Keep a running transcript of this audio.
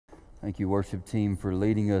Thank you, worship team, for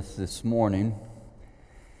leading us this morning.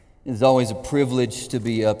 It's always a privilege to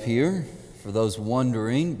be up here. For those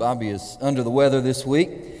wondering, Bobby is under the weather this week,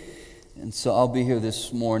 and so I'll be here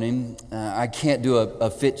this morning. I can't do a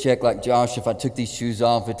fit check like Josh. If I took these shoes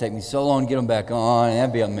off, it'd take me so long to get them back on, and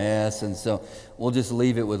that'd be a mess, and so we'll just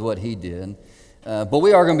leave it with what he did. But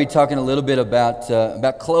we are going to be talking a little bit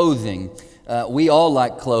about clothing. We all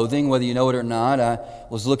like clothing, whether you know it or not. I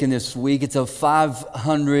was looking this week. It's a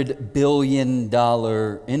 $500 billion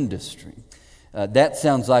industry. That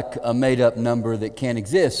sounds like a made-up number that can't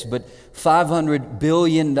exist, but $500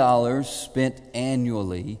 billion spent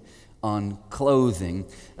annually on clothing.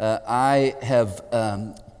 I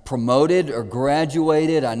have promoted or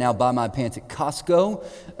graduated. I now buy my pants at Costco,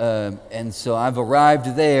 and so I've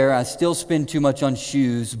arrived there. I still spend too much on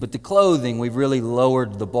shoes, but the clothing, we've really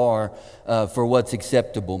lowered the bar for what's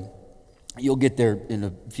acceptable. You'll get there in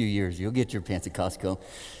a few years. You'll get your pants at Costco.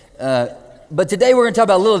 But today we're going to talk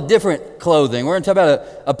about a little different clothing. We're going to talk about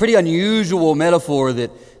a pretty unusual metaphor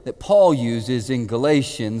that Paul uses in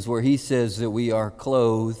Galatians, where he says that we are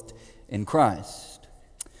clothed in Christ.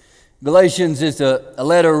 Galatians is a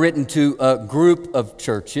letter written to a group of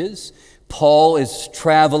churches. Paul is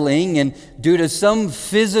traveling, and due to some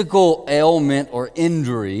physical ailment or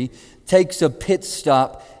injury, takes a pit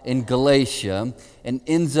stop in Galatia and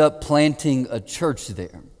ends up planting a church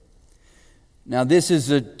there. Now, this is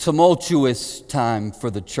a tumultuous time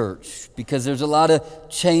for the church because there's a lot of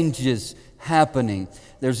changes happening.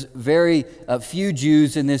 There's very few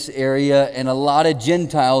Jews in this area and a lot of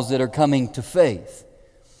Gentiles that are coming to faith.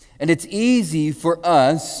 And it's easy for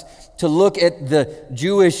us to look at the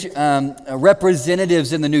Jewish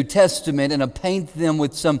representatives in the New Testament and paint them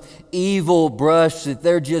with some evil brush, that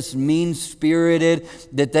they're just mean-spirited,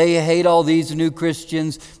 that they hate all these new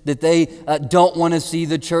Christians, that they don't want to see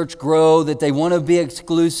the church grow, that they want to be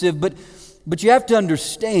exclusive. But you have to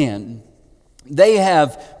understand, they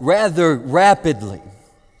have rather rapidly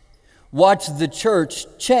watched the church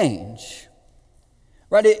change.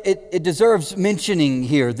 Right, it deserves mentioning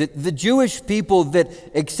here that the Jewish people that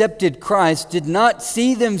accepted Christ did not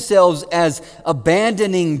see themselves as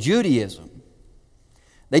abandoning Judaism.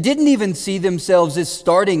 They didn't even see themselves as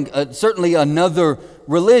starting certainly another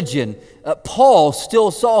religion. Paul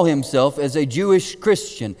still saw himself as a Jewish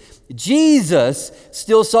Christian. Jesus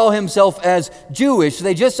still saw himself as Jewish.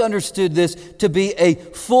 They just understood this to be a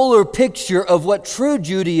fuller picture of what true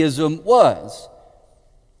Judaism was.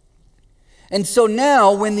 And so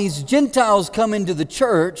now, when these Gentiles come into the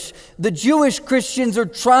church, the Jewish Christians are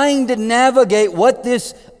trying to navigate what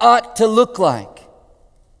this ought to look like.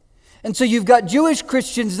 And so you've got Jewish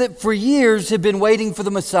Christians that for years have been waiting for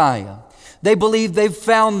the Messiah. They believe they've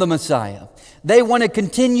found the Messiah. They want to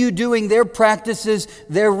continue doing their practices,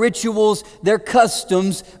 their rituals, their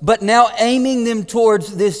customs, but now aiming them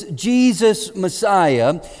towards this Jesus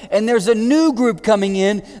Messiah. And there's a new group coming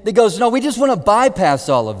in that goes, no, we just want to bypass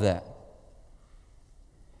all of that.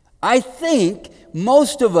 I think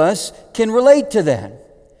most of us can relate to that.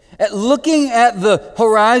 At looking at the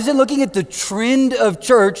horizon, looking at the trend of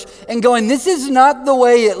church and going, this is not the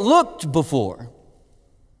way it looked before.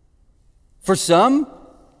 For some,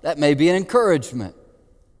 that may be an encouragement.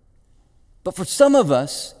 But for some of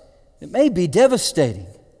us, it may be devastating.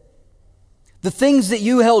 The things that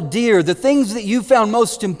you held dear, the things that you found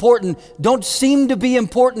most important, don't seem to be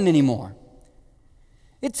important anymore.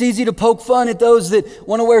 It's easy to poke fun at those that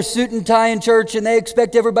want to wear suit and tie in church and they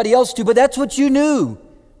expect everybody else to, but that's what you knew.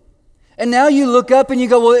 And now you look up and you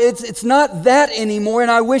go, well, it's not that anymore,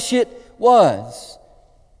 and I wish it was.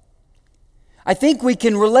 I think we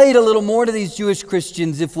can relate a little more to these Jewish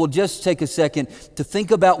Christians if we'll just take a second to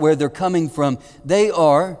think about where they're coming from. They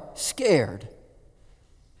are scared.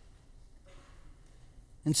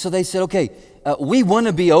 And so they said, okay, we want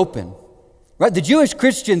to be open. Right? The Jewish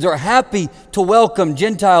Christians are happy to welcome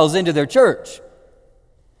Gentiles into their church.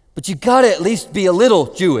 But you got to at least be a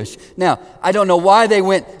little Jewish. Now, I don't know why they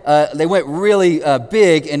went really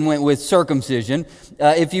big and went with circumcision.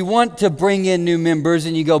 If you want to bring in new members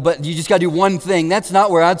and you go, but you just got to do one thing, that's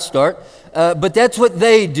not where I'd start. But that's what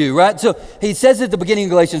they do, right? So he says at the beginning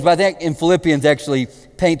of Galatians, but I think in Philippians actually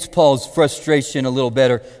paints Paul's frustration a little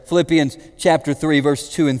better. Philippians chapter 3,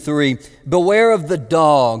 verse 2 and 3. Beware of the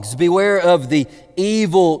dogs, beware of the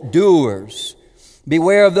evildoers,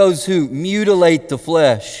 beware of those who mutilate the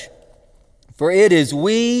flesh. For it is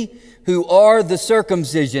we who are the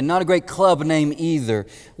circumcision, not a great club name either.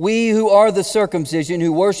 We who are the circumcision,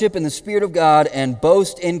 who worship in the Spirit of God and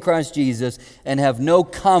boast in Christ Jesus and have no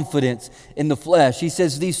confidence in the flesh. He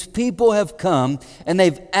says these people have come and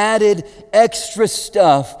they've added extra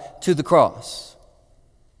stuff to the cross.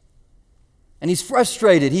 And he's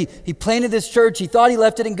frustrated. He planted this church. He thought he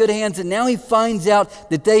left it in good hands. And now he finds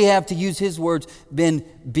out that they have, to use his words, been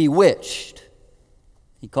bewitched.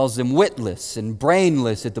 He calls them witless and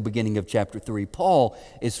brainless at the beginning of chapter 3. Paul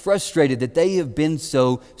is frustrated that they have been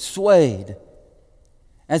so swayed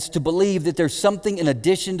as to believe that there's something in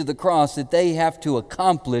addition to the cross that they have to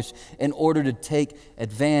accomplish in order to take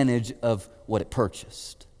advantage of what it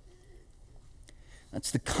purchased.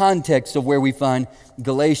 That's the context of where we find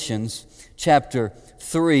Galatians chapter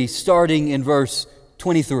 3, starting in verse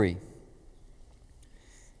 23.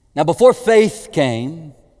 Now, before faith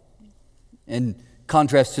came, in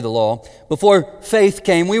contrast to the law, before faith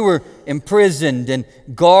came, we were imprisoned and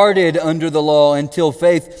guarded under the law until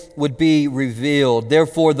faith would be revealed.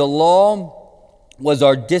 Therefore, the law was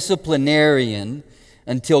our disciplinarian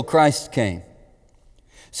until Christ came,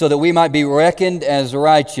 so that we might be reckoned as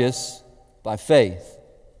righteous by faith.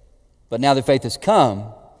 But now that faith has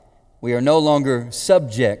come, we are no longer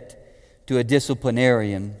subject to a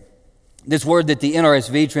disciplinarian. This word that the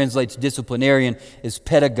NRSV translates disciplinarian is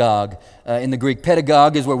pedagogue. In the Greek,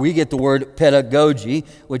 pedagogue is where we get the word pedagogy,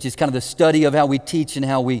 which is kind of the study of how we teach and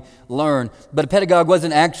how we learn. But a pedagogue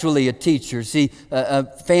wasn't actually a teacher. See,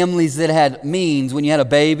 families that had means, when you had a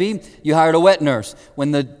baby, you hired a wet nurse.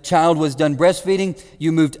 When the child was done breastfeeding,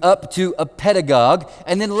 you moved up to a pedagogue.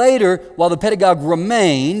 And then later, while the pedagogue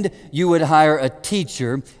remained, you would hire a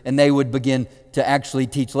teacher, and they would begin to actually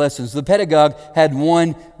teach lessons. The pedagogue had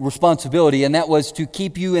one responsibility, and that was to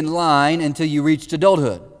keep you in line until you reached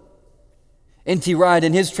adulthood. N.T. Wright,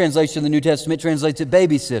 in his translation of the New Testament, translates it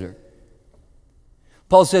babysitter.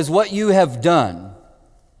 Paul says, what you have done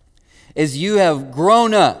is you have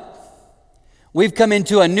grown up. We've come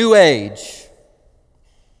into a new age,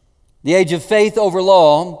 the age of faith over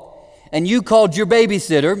law, and you called your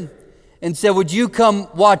babysitter and said, would you come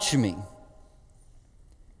watch me?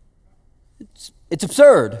 It's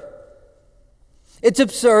absurd. It's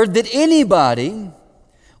absurd that anybody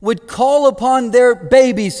would call upon their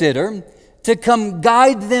babysitter to come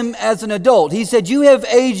guide them as an adult. He said, you have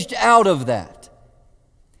aged out of that.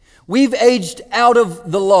 We've aged out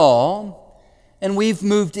of the law, and we've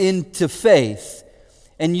moved into faith.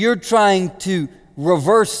 And you're trying to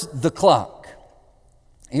reverse the clock.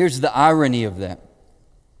 Here's the irony of that.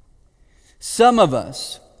 Some of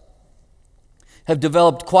us have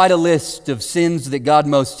developed quite a list of sins that God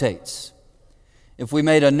most hates. If we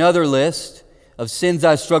made another list of sins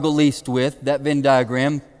I struggle least with, that Venn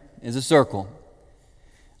diagram is a circle.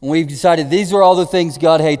 And we've decided these are all the things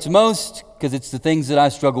God hates most because it's the things that I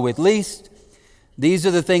struggle with least. These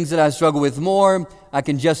are the things that I struggle with more. I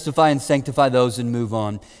can justify and sanctify those and move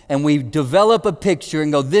on. And we develop a picture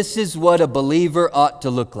and go, this is what a believer ought to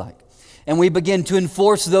look like. And we begin to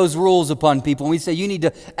enforce those rules upon people. And we say, you need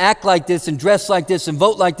to act like this and dress like this and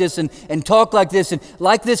vote like this and talk like this and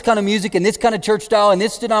like this kind of music and this kind of church style and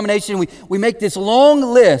this denomination. We make this long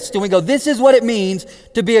list and we go, this is what it means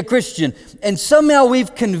to be a Christian. And somehow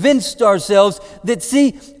we've convinced ourselves that,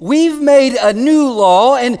 see, we've made a new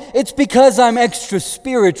law and it's because I'm extra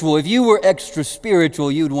spiritual. If you were extra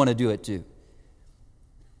spiritual, you'd want to do it too.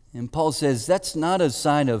 And Paul says that's not a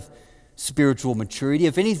sign of spiritual maturity.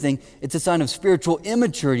 If anything, it's a sign of spiritual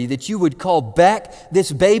immaturity that you would call back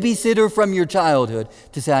this babysitter from your childhood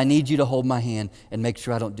to say, I need you to hold my hand and make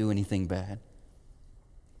sure I don't do anything bad.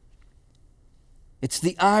 It's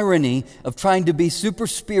the irony of trying to be super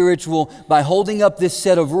spiritual by holding up this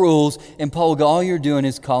set of rules, and Paul will go, all you're doing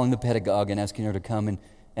is calling the pedagogue and asking her to come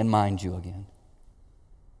and mind you again.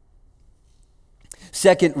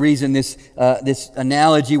 Second reason this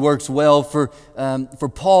analogy works well for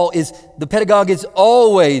Paul is the pedagogue is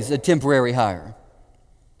always a temporary hire.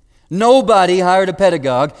 Nobody hired a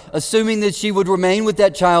pedagogue assuming that she would remain with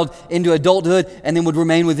that child into adulthood and then would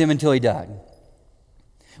remain with him until he died.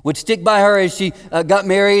 Would stick by her as she got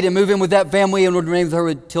married and move in with that family and would remain with her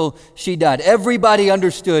until she died. Everybody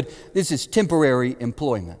understood this is temporary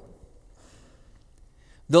employment.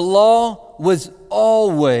 The law was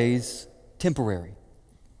always temporary.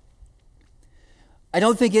 I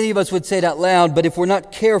don't think any of us would say it out loud, but if we're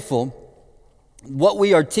not careful, what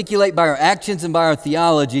we articulate by our actions and by our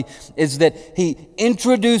theology is that he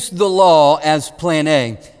introduced the law as plan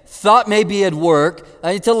A. Thought maybe it'd work.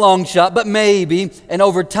 It's a long shot, but maybe. And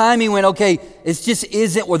over time he went, okay, it just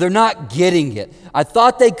isn't, or they're not getting it. I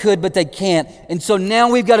thought they could, but they can't. And so now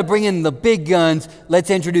we've got to bring in the big guns. Let's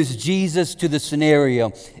introduce Jesus to the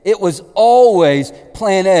scenario. It was always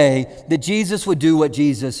plan A that Jesus would do what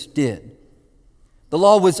Jesus did. The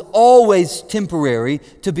law was always temporary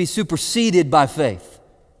to be superseded by faith.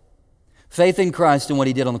 Faith in Christ and what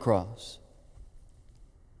he did on the cross.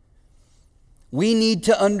 We need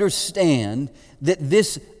to understand that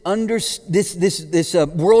this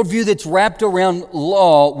worldview that's wrapped around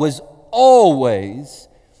law was always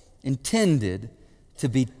intended to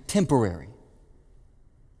be temporary.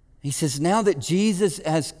 He says, now that Jesus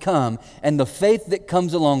has come and the faith that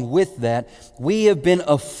comes along with that, we have been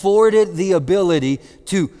afforded the ability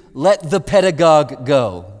to let the pedagogue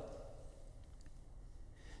go,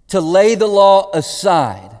 to lay the law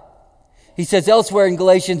aside. He says elsewhere in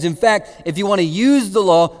Galatians, in fact, if you want to use the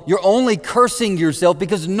law, you're only cursing yourself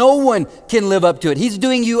because no one can live up to it. He's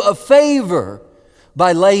doing you a favor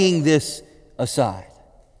by laying this aside.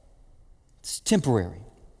 It's temporary.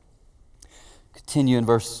 Continue in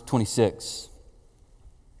verse 26.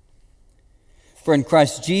 For in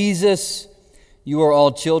Christ Jesus, you are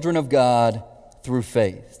all children of God through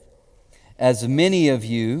faith. As many of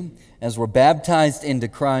you as were baptized into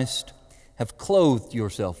Christ have clothed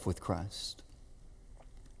yourself with Christ.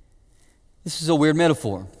 This is a weird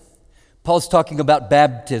metaphor. Paul's talking about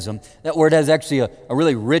baptism. That word has actually a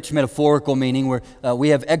really rich metaphorical meaning where we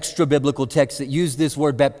have extra biblical texts that use this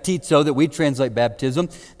word baptizo, that we translate baptism,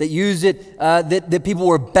 that use it, that people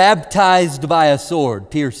were baptized by a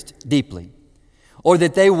sword, pierced deeply. Or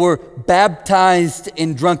that they were baptized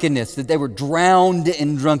in drunkenness, that they were drowned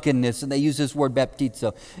in drunkenness, and they use this word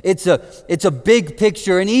baptizo. It's a big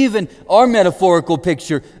picture, and even our metaphorical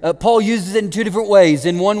picture, Paul uses it in two different ways.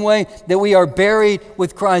 In one way, that we are buried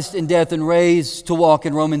with Christ in death and raised to walk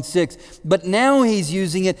in Romans 6. But now he's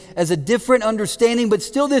using it as a different understanding, but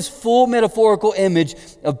still this full metaphorical image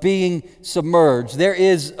of being submerged. There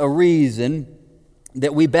is a reason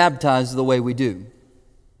that we baptize the way we do.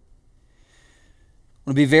 I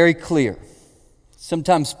want to be very clear.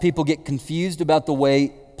 Sometimes people get confused about the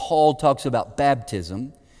way Paul talks about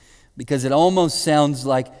baptism because it almost sounds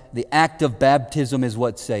like the act of baptism is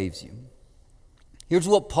what saves you. Here's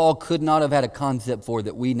what Paul could not have had a concept for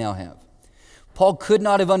that we now have. Paul could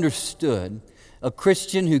not have understood a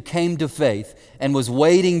Christian who came to faith and was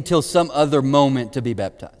waiting till some other moment to be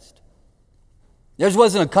baptized. There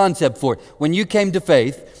wasn't a concept for it. When you came to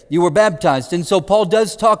faith, you were baptized. And so Paul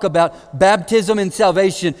does talk about baptism and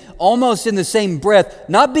salvation almost in the same breath,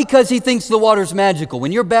 not because he thinks the water's magical.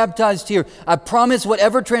 When you're baptized here, I promise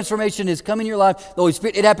whatever transformation has come in your life, the Holy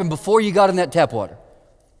Spirit, it happened before you got in that tap water.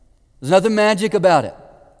 There's nothing magic about it.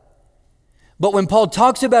 But when Paul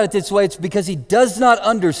talks about it this way, it's because he does not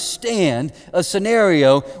understand a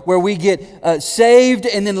scenario where we get saved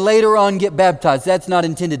and then later on get baptized. That's not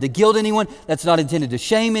intended to guilt anyone. That's not intended to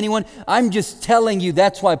shame anyone. I'm just telling you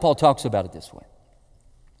that's why Paul talks about it this way.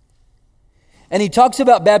 And he talks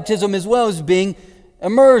about baptism as well as being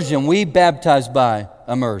immersion. We baptize by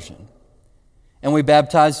immersion. And we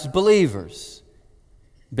baptize believers.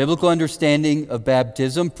 Biblical understanding of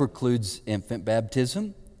baptism precludes infant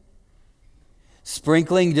baptism.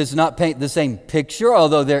 Sprinkling does not paint the same picture,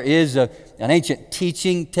 although there is an ancient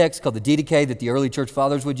teaching text called the Didache that the early church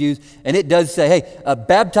fathers would use, and it does say, hey,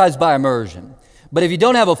 baptize by immersion. But if you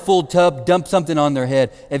don't have a full tub, dump something on their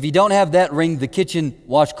head. If you don't have that, wring the kitchen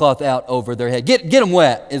washcloth out over their head. Get them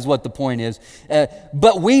wet is what the point is.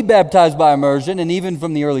 But we baptize by immersion, and even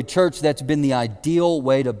from the early church, that's been the ideal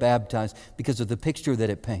way to baptize because of the picture that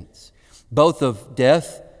it paints, both of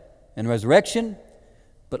death and resurrection,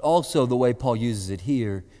 but also the way Paul uses it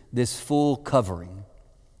here, this full covering.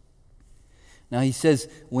 Now he says,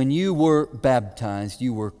 when you were baptized,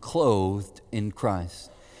 you were clothed in Christ.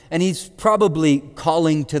 And he's probably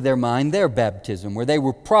calling to their mind their baptism, where they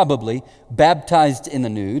were probably baptized in the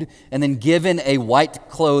nude and then given a white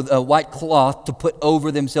cloth to put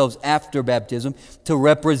over themselves after baptism to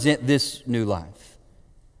represent this new life.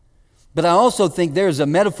 But I also think there's a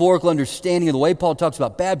metaphorical understanding of the way Paul talks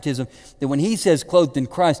about baptism, that when he says clothed in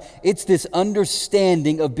Christ, it's this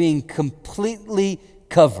understanding of being completely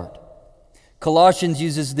covered. Colossians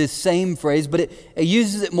uses this same phrase, but it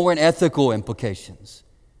uses it more in ethical implications.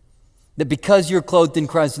 That because you're clothed in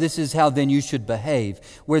Christ, this is how then you should behave.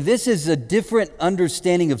 Where this is a different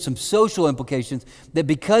understanding of some social implications, that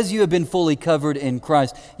because you have been fully covered in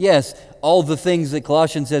Christ, yes, all the things that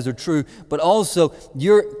Colossians says are true, but also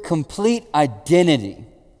your complete identity,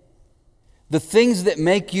 the things that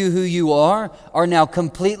make you who you are now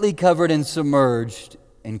completely covered and submerged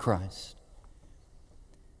in Christ.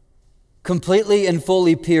 Completely and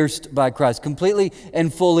fully pierced by Christ. Completely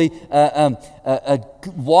and fully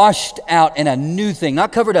washed out in a new thing.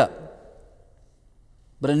 Not covered up.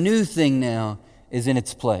 But a new thing now is in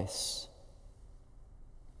its place.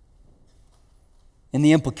 And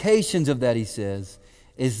the implications of that, he says,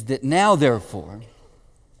 is that now therefore,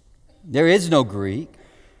 there is no Greek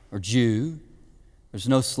or Jew. There's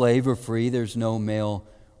no slave or free. There's no male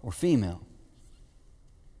or female.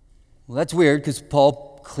 Well, that's weird because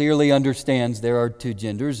Paul clearly understands there are two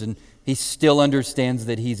genders, and he still understands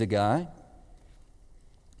that he's a guy.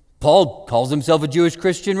 Paul calls himself a Jewish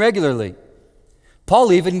Christian regularly.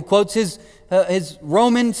 Paul even quotes his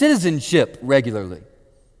Roman citizenship regularly.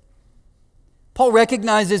 Paul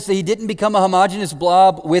recognizes that he didn't become a homogeneous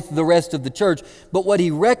blob with the rest of the church, but what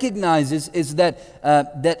he recognizes is that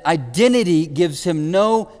that identity gives him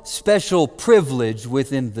no special privilege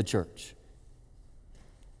within the church.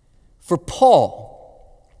 For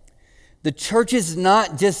Paul, the church is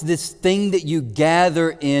not just this thing that you gather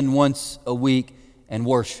in once a week and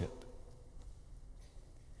worship.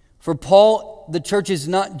 For Paul, the church is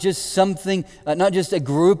not just something, not just a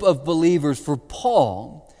group of believers. For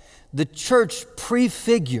Paul, the church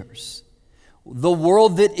prefigures the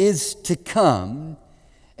world that is to come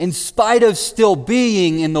in spite of still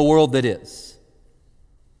being in the world that is.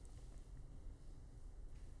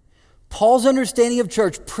 Paul's understanding of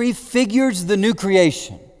church prefigures the new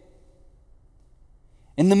creation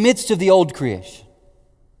in the midst of the old creation,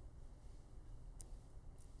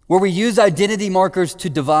 where we use identity markers to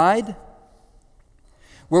divide,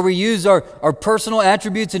 where we use our personal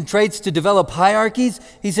attributes and traits to develop hierarchies.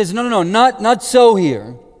 He says, no, not so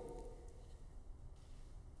here.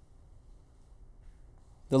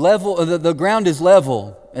 The ground is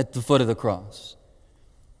level at the foot of the cross.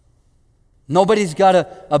 Nobody's got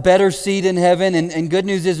a better seat in heaven, and good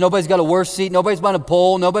news is nobody's got a worse seat. Nobody's on a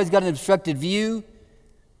pole. Nobody's got an obstructed view.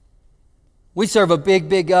 We serve a big,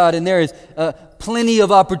 big God, and there is plenty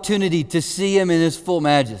of opportunity to see Him in His full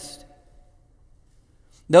majesty.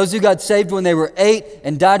 Those who got saved when they were 8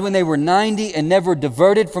 and died when they were 90 and never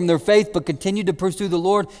diverted from their faith but continued to pursue the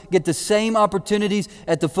Lord get the same opportunities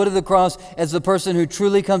at the foot of the cross as the person who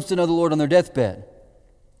truly comes to know the Lord on their deathbed.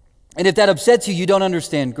 And if that upsets you, you don't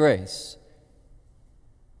understand grace.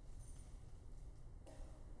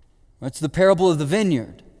 That's the parable of the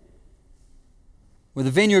vineyard, where the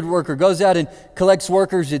vineyard worker goes out and collects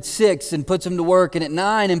workers at 6 and puts them to work, and at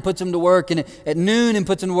 9 and puts them to work, and at noon and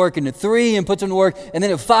puts them to work, and at 3 and puts them to work, and then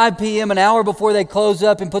at 5 p.m., an hour before they close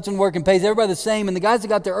up, and puts them to work and pays everybody the same. And the guys that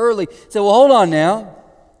got there early say, well, hold on now.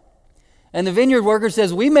 And the vineyard worker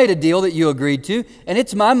says, we made a deal that you agreed to, and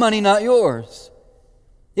it's my money, not yours.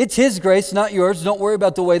 It's His grace, not yours. Don't worry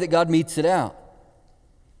about the way that God metes it out.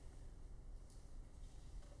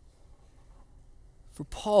 For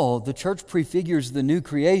Paul, the church prefigures the new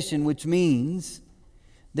creation, which means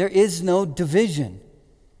there is no division.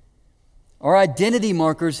 Our identity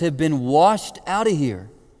markers have been washed out of here.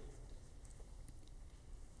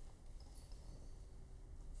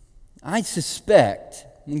 I suspect,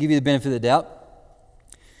 I'm going to give you the benefit of the doubt,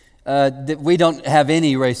 that we don't have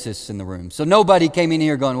any racists in the room. So nobody came in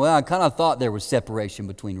here going, well, I kind of thought there was separation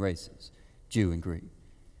between races, Jew and Greek.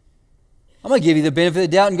 I'm going to give you the benefit of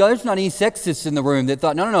the doubt and go, there's not any sexists in the room that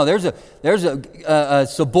thought, no, there's a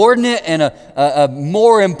subordinate and a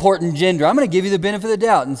more important gender. I'm going to give you the benefit of the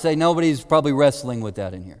doubt and say nobody's probably wrestling with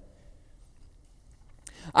that in here.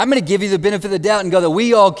 I'm going to give you the benefit of the doubt and go that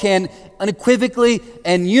we all can unequivocally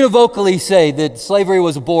and univocally say that slavery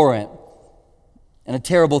was abhorrent and a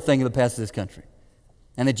terrible thing in the past of this country,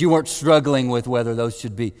 and that you weren't struggling with whether those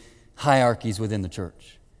should be hierarchies within the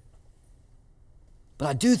church. But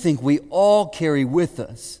I do think we all carry with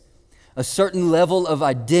us a certain level of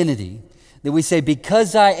identity that we say,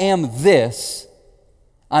 because I am this,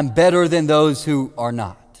 I'm better than those who are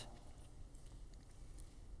not.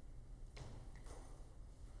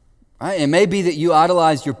 Right? It may be that you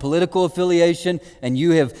idolize your political affiliation and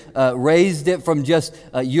you have raised it from just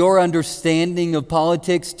your understanding of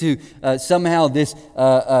politics to somehow this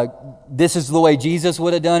is the way Jesus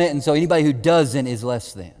would have done it, and so anybody who doesn't is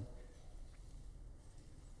less than.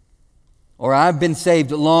 Or I've been saved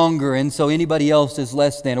longer, and so anybody else is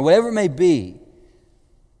less than, or whatever it may be.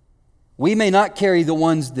 We may not carry the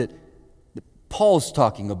ones that Paul's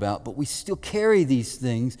talking about, but we still carry these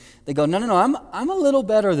things. They go, no, I'm a little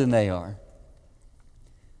better than they are.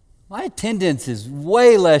 My attendance is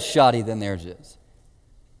way less shoddy than theirs is.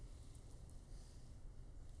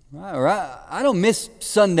 Or I don't miss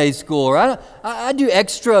Sunday school, or I do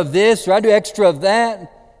extra of this, or I do extra of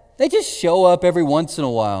that. They just show up every once in a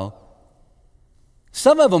while.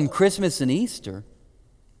 Some of them Christmas and Easter.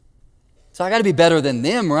 So I got to be better than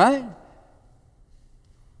them, right?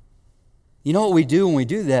 You know what we do when we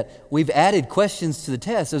do that? We've added questions to the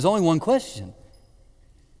test. There's only one question.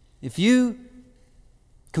 If you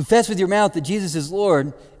confess with your mouth that Jesus is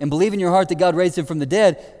Lord and believe in your heart that God raised him from the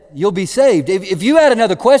dead, you'll be saved. If you add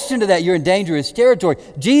another question to that, you're in dangerous territory.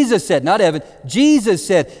 Jesus said, not Evan, Jesus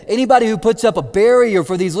said, anybody who puts up a barrier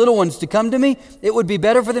for these little ones to come to me, it would be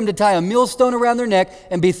better for them to tie a millstone around their neck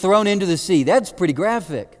and be thrown into the sea. That's pretty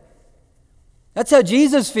graphic. That's how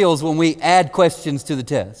Jesus feels when we add questions to the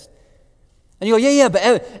test. And you go, yeah, but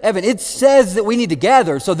Evan, it says that we need to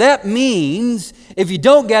gather, so that means if you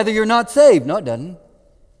don't gather, you're not saved. No, it doesn't.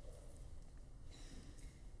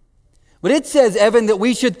 But it says, Evan, that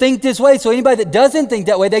we should think this way, so anybody that doesn't think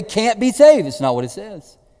that way, they can't be saved. It's not what it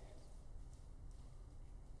says.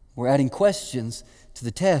 We're adding questions to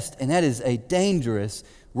the test, and that is a dangerous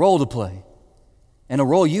role to play, and a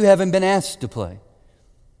role you haven't been asked to play.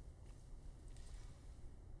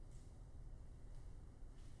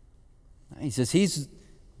 He says he's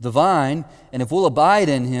the vine, and if we'll abide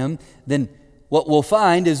in him, then what we'll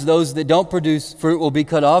find is those that don't produce fruit will be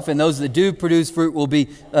cut off, and those that do produce fruit will be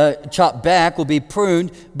chopped back, will be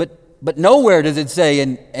pruned. But nowhere does it say,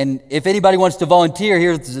 and if anybody wants to volunteer,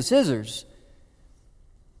 here's the scissors.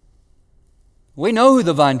 We know who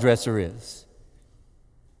the vine dresser is.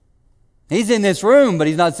 He's in this room, but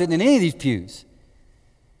he's not sitting in any of these pews.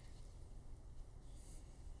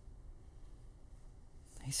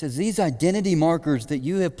 He says, these identity markers that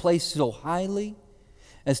you have placed so highly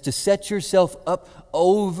as to set yourself up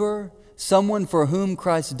over someone for whom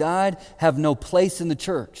Christ died have no place in the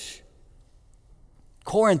church.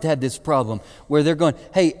 Corinth had this problem where they're going,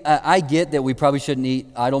 hey, I get that we probably shouldn't eat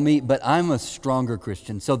idol meat, but I'm a stronger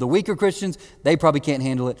Christian. So the weaker Christians, they probably can't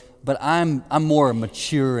handle it, but I'm more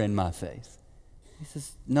mature in my faith. He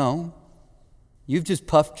says, no. You've just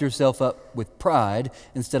puffed yourself up with pride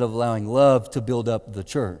instead of allowing love to build up the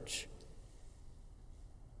church.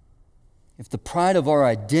 If the pride of our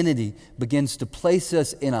identity begins to place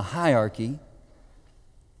us in a hierarchy,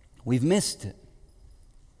 we've missed it.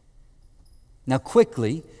 Now,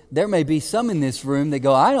 quickly, there may be some in this room that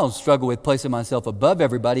go, I don't struggle with placing myself above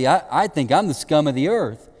everybody. I think I'm the scum of the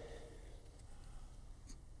earth.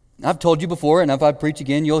 I've told you before, and if I preach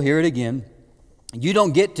again, you'll hear it again. You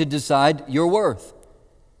don't get to decide your worth.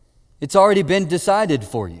 It's already been decided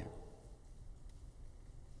for you.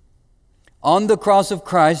 On the cross of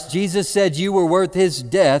Christ, Jesus said you were worth his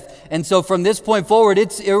death, and so from this point forward,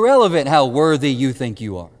 it's irrelevant how worthy you think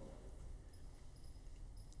you are.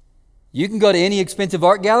 You can go to any expensive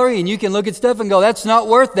art gallery and you can look at stuff and go, that's not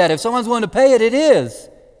worth that. If someone's willing to pay it, it is.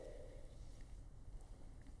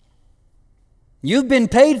 You've been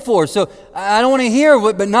paid for, so I don't want to hear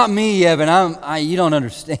what, but not me, Evan. You don't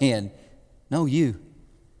understand. No, you.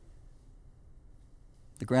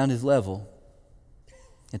 The ground is level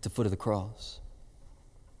at the foot of the cross.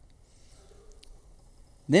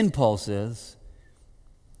 Then Paul says,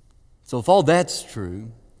 so if all that's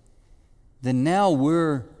true, then now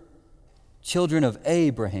we're children of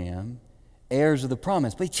Abraham, heirs of the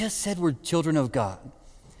promise. But he just said we're children of God.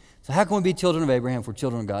 So how can we be children of Abraham if we're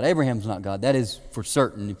children of God? Abraham's not God. That is for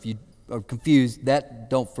certain. If you are confused,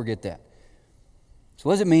 don't forget that. So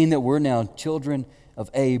what does it mean that we're now children of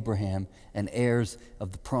Abraham and heirs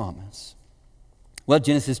of the promise? Well,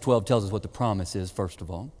 Genesis 12 tells us what the promise is, first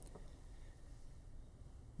of all.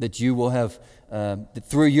 That you will have, that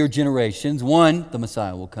through your generations, one, the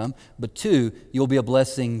Messiah will come, but two, you'll be a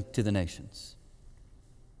blessing to the nations.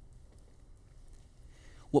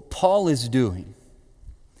 What Paul is doing,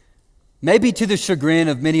 maybe to the chagrin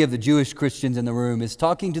of many of the Jewish Christians in the room, is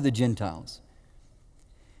talking to the Gentiles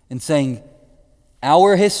and saying,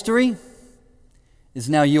 our history is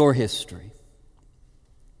now your history.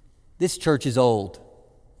 This church is old.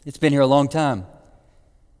 It's been here a long time.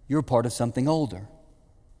 You're part of something older.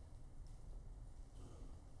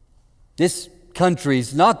 This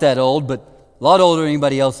country's not that old, but a lot older than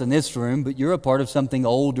anybody else in this room, but you're a part of something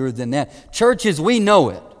older than that. Churches, we know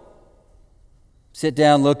it. Sit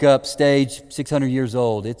down, look up, stage, 600 years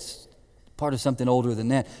old. It's part of something older than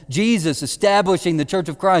that. Jesus establishing the Church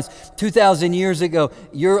of Christ 2,000 years ago.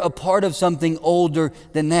 You're a part of something older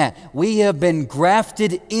than that. We have been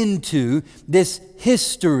grafted into this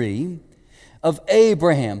history of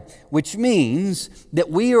Abraham, which means that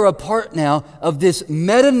we are a part now of this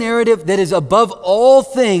meta-narrative that is above all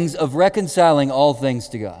things of reconciling all things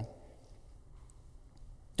to God.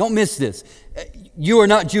 Don't miss this. You are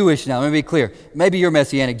not Jewish now. Let me be clear. Maybe you're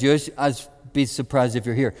Messianic Jewish. I'd be surprised if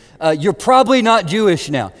you're here. You're probably not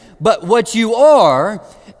Jewish now. But what you are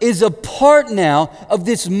is a part now of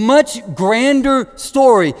this much grander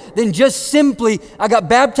story than just simply, I got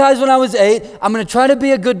baptized when I was 8. I'm going to try to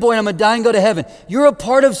be a good boy and I'm going to die and go to heaven. You're a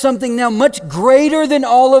part of something now much greater than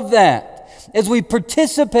all of that. as we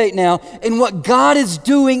participate now in what God is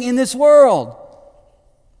doing in this world.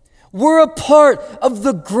 We're a part of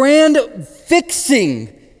the grand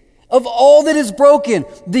fixing of all that is broken,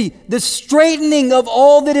 the straightening of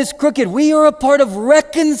all that is crooked. We are a part of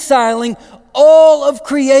reconciling all of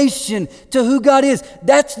creation to who God is.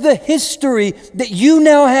 That's the history that you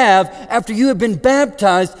now have after you have been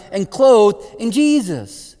baptized and clothed in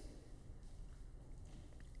Jesus.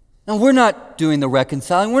 Now, we're not doing the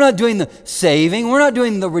reconciling, we're not doing the saving, we're not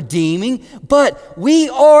doing the redeeming, but we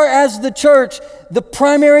are, as the church, the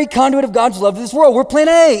primary conduit of God's love to this world. We're plan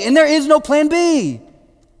A, and there is no plan B.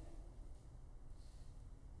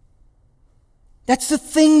 That's the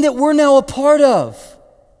thing that we're now a part of.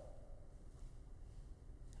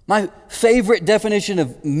 My favorite definition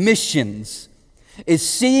of missions is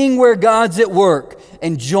seeing where God's at work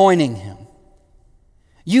and joining Him.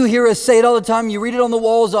 You hear us say it all the time. You read it on the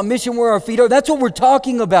walls, on mission where our feet are. That's what we're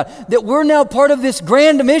talking about, that we're now part of this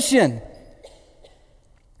grand mission.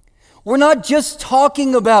 We're not just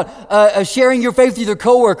talking about sharing your faith with your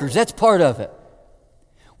coworkers. That's part of it.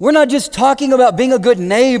 We're not just talking about being a good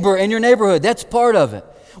neighbor in your neighborhood. That's part of it.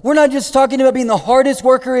 We're not just talking about being the hardest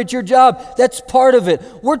worker at your job. That's part of it.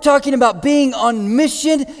 We're talking about being on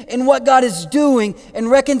mission in what God is doing and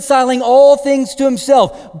reconciling all things to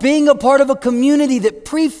Himself. Being a part of a community that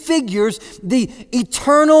prefigures the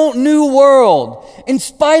eternal new world, in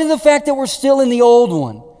spite of the fact that we're still in the old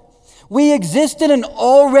one. We exist in an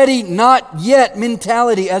already not yet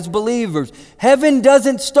mentality as believers. Heaven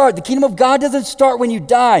doesn't start. The kingdom of God doesn't start when you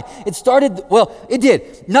die. It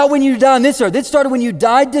did. Not when you die on this earth. It started when you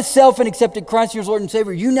died to self and accepted Christ as your Lord and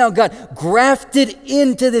Savior. You now got grafted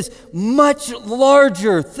into this much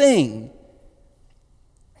larger thing.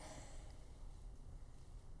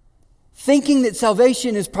 Thinking that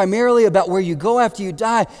salvation is primarily about where you go after you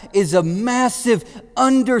die is a massive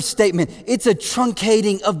understatement. It's a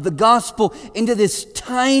truncating of the gospel into this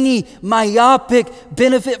tiny, myopic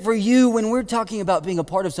benefit for you when we're talking about being a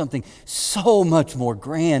part of something so much more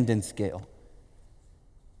grand in scale.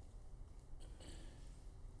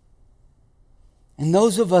 And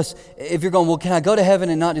those of us, if you're going, well, can I go to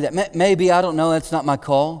heaven and not do that? Maybe, I don't know, that's not my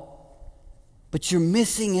call. But you're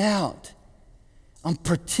missing out on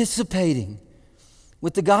participating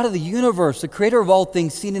with the God of the universe, the creator of all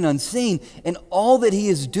things seen and unseen, and all that He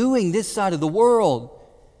is doing this side of the world.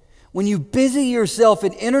 When you busy yourself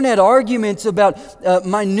in internet arguments about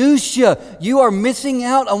minutia, you are missing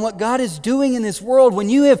out on what God is doing in this world. When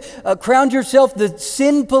you have crowned yourself the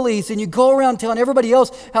sin police and you go around telling everybody else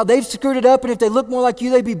how they've screwed it up and if they look more like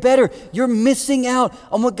you, they'd be better, you're missing out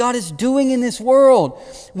on what God is doing in this world.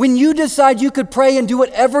 When you decide you could pray and do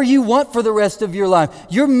whatever you want for the rest of your life,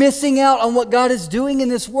 you're missing out on what God is doing in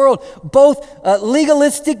this world. Both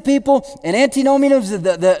legalistic people and antinomians,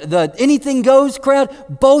 the anything goes crowd,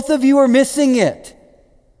 both of you are missing it.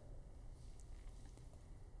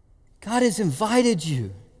 God has invited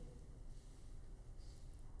you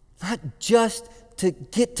not just to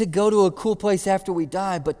get to go to a cool place after we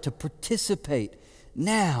die, but to participate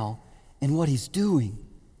now in what He's doing.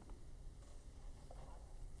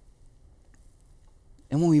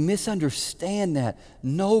 And when we misunderstand that,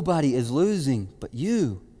 nobody is losing but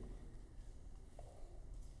you.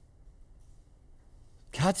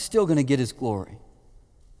 God's still going to get His glory.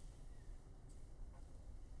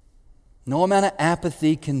 No amount of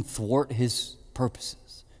apathy can thwart His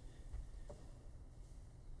purposes.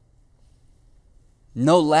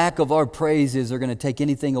 No lack of our praises are going to take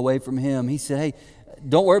anything away from Him. He said, hey,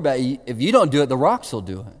 don't worry about it. If you don't do it, the rocks will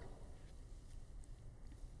do it.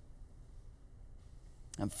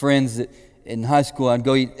 I have friends that in high school, I'd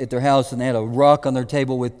go eat at their house and they had a rock on their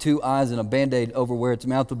table with 2 eyes and a Band-Aid over where its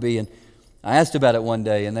mouth would be. And I asked about it one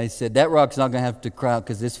day and they said, that rock's not going to have to cry out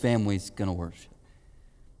because this family's going to worship.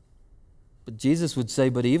 But Jesus would say,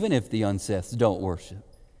 but even if the unsaved don't worship,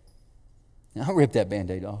 I'll rip that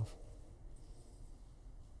Band-Aid off.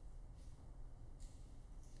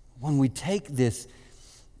 When we take this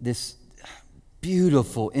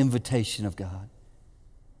beautiful invitation of God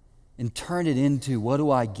and turn it into, what do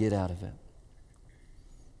I get out of it?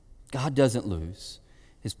 God doesn't lose.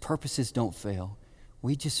 His purposes don't fail.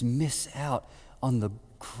 We just miss out on the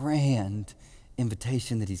grand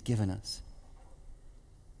invitation that He's given us.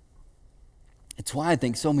 It's why I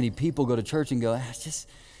think so many people go to church and go, I'm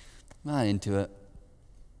not into it.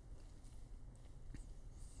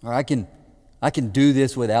 Or I can do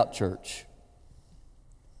this without church.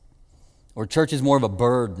 Or church is more of a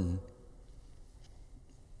burden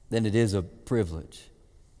than it is a privilege.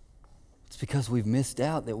 It's because we've missed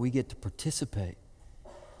out that we get to participate.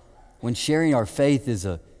 When sharing our faith is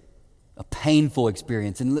a painful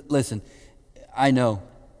experience. And listen, I know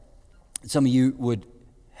some of you would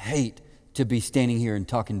hate to be standing here and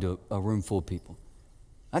talking to a room full of people.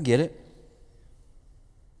 I get it.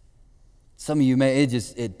 Some of you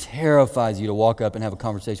it terrifies you to walk up and have a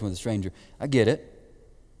conversation with a stranger. I get it.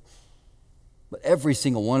 But every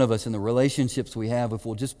single one of us in the relationships we have, if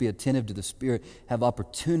we'll just be attentive to the Spirit, have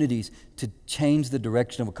opportunities to change the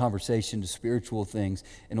direction of a conversation to spiritual things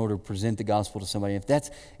in order to present the gospel to somebody. If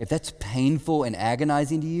that's painful and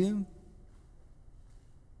agonizing to you,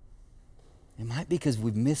 it might be because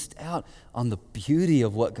we've missed out on the beauty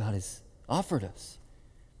of what God has offered us.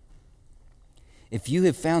 If you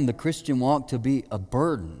have found the Christian walk to be a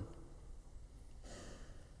burden,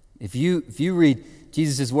 if you read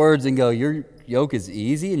Jesus' words and go, your yoke is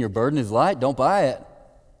easy and your burden is light, don't buy it.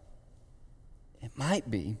 It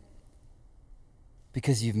might be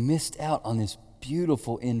because you've missed out on this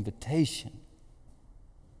beautiful invitation.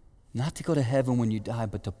 Not to go to heaven when you die,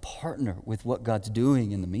 but to partner with what God's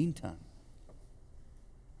doing in the meantime.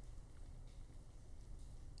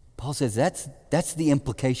 Paul says that's the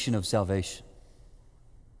implication of salvation.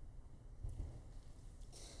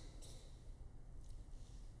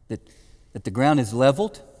 That the ground is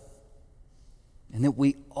leveled, and that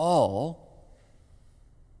we all,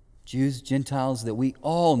 Jews, Gentiles, that we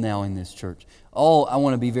all now in this church, all, I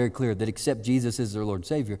want to be very clear, that accept Jesus as their Lord and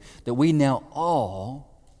Savior, that we now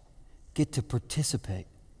all get to participate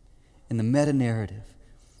in the meta-narrative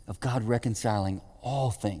of God reconciling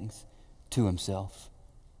all things to Himself.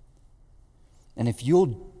 And if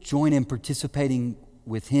you'll join in participating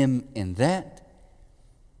with Him in that,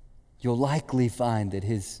 you'll likely find that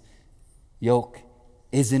His yoke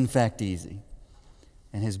is in fact easy,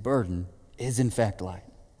 and His burden is in fact light.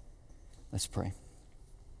 Let's pray.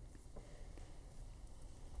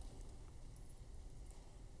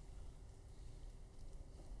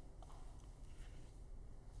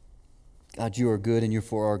 God, You are good and You're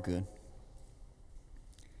for our good.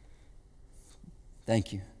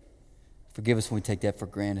 Thank You. Forgive us when we take that for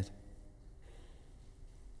granted.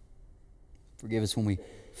 Forgive us when we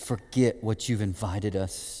forget what You've invited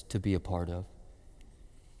us to be a part of.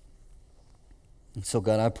 And so,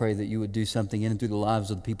 God, I pray that You would do something in and through the lives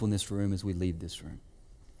of the people in this room as we leave this room.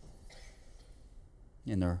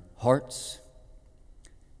 In their hearts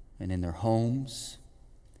and in their homes,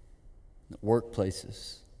 in the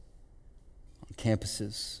workplaces, on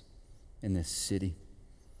campuses, in this city.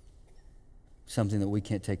 Something that we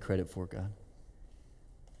can't take credit for, God.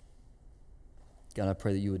 God, I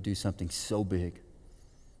pray that You would do something so big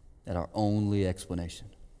that our only explanation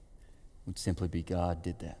would simply be God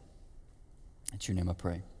did that. In Your name I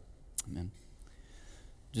pray. Amen.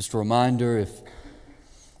 Just a reminder,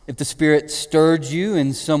 if the Spirit stirred you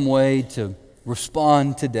in some way to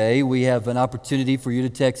respond today, we have an opportunity for you to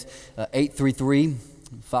text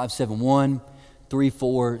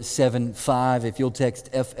 833-571-3475. If you'll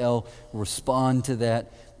text FL, respond to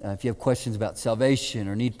that. If you have questions about salvation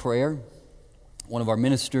or need prayer, one of our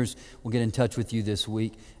ministers will get in touch with you this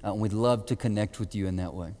week, and we'd love to connect with you in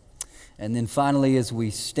that way. And then finally, as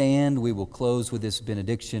we stand, we will close with this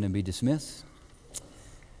benediction and be dismissed.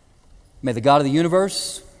 May the God of the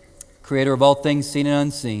universe, creator of all things seen and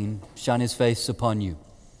unseen, shine His face upon you.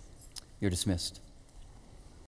 You're dismissed.